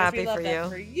 We're so happy for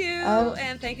you.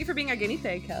 And thank you for being our guinea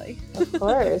pig, Kelly. Of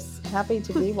course. Happy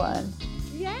to be one.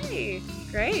 Yay.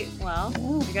 Great. Well,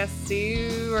 I guess see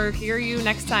you or hear you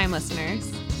next time, listeners.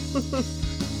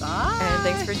 Bye. And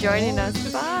thanks for joining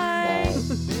us. Bye.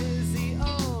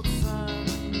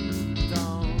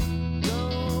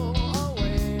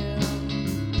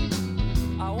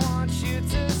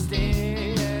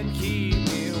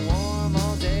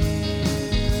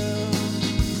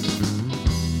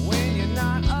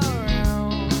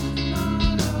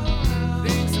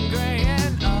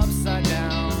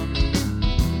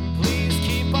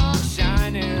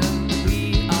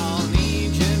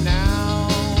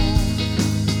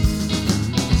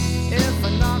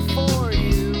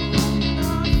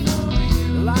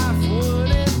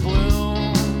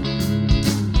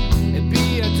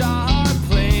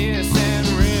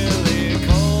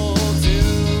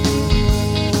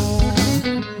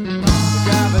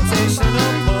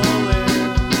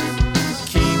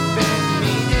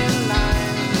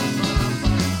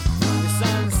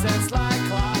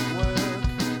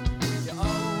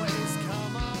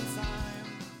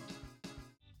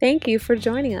 Thank you for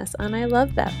joining us on I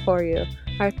Love That For You.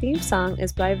 Our theme song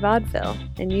is by Vaudeville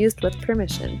and used with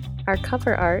permission. Our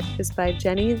cover art is by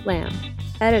Jenny Lamb.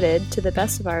 Edited to the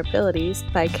best of our abilities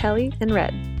by Kelly and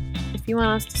Red. If you want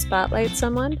us to spotlight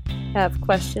someone, have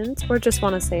questions, or just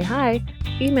want to say hi,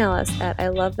 email us at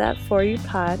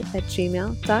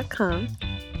ilovethatforyoupod@gmail.com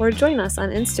or join us on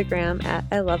Instagram at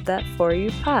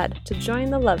ilovethatforyoupod to join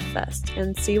the Love Fest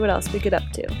and see what else we get up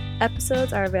to.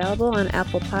 Episodes are available on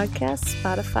Apple Podcasts,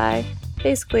 Spotify,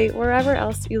 basically wherever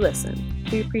else you listen.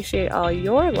 We appreciate all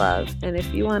your love, and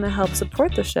if you want to help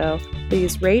support the show,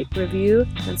 please rate, review,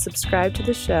 and subscribe to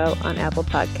the show on Apple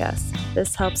Podcasts.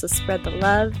 This helps us spread the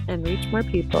love and reach more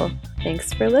people.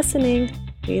 Thanks for listening.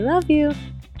 We love you.